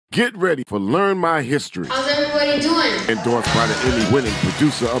Get ready for Learn My History. How's everybody doing? Endorsed by the Emmy-winning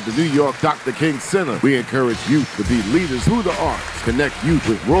producer of the New York Dr. King Center, we encourage youth to be leaders through the arts, connect youth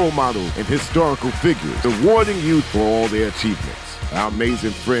with role models and historical figures, rewarding youth for all their achievements. Our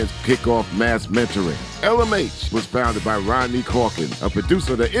amazing friends kick off mass mentoring. LMH was founded by Ronnique Hawkins, a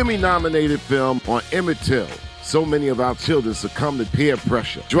producer of the Emmy-nominated film On Emmett Till. So many of our children succumb to peer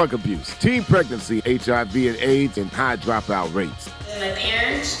pressure, drug abuse, teen pregnancy, HIV and AIDS, and high dropout rates. My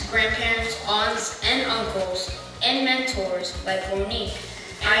parents, grandparents, aunts, and uncles, and mentors like Ronnique,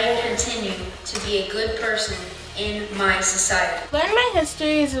 I will continue to be a good person in my society. Learn My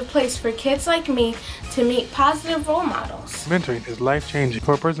History is a place for kids like me to meet positive role models. Mentoring is life-changing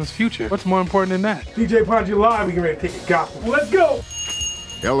for a person's future. What's more important than that? DJ Ponji Live, we can ready to take a gospel. Let's go!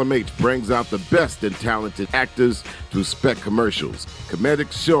 LMH brings out the best in talented actors through spec commercials,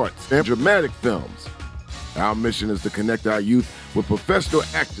 comedic shorts, and dramatic films. Our mission is to connect our youth with professional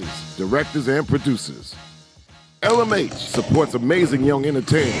actors, directors, and producers. LMH supports amazing young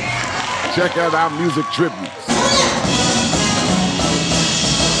entertainers. Check out our music tributes.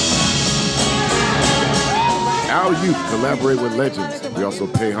 Our youth collaborate with legends. We also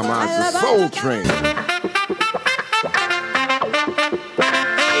pay homage to Soul Train.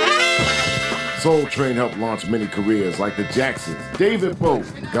 Soul Train helped launch many careers like the Jacksons, David Bowie,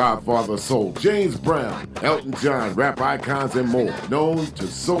 Godfather of Soul, James Brown, Elton John, rap icons, and more, known to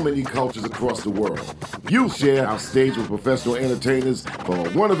so many cultures across the world. You share our stage with professional entertainers for a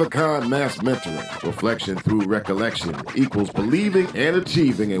one-of-a-kind mass mentoring. Reflection through recollection equals believing and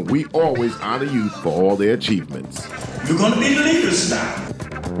achieving, and we always honor youth for all their achievements. You're gonna be the leaders now.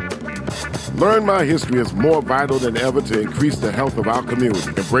 Learn My History is more vital than ever to increase the health of our community,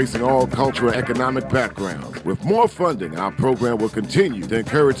 embracing all cultural and economic backgrounds. With more funding, our program will continue to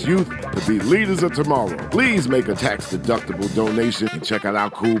encourage youth to be leaders of tomorrow. Please make a tax-deductible donation and check out our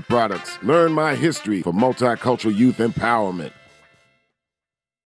cool products. Learn My History for multicultural youth empowerment.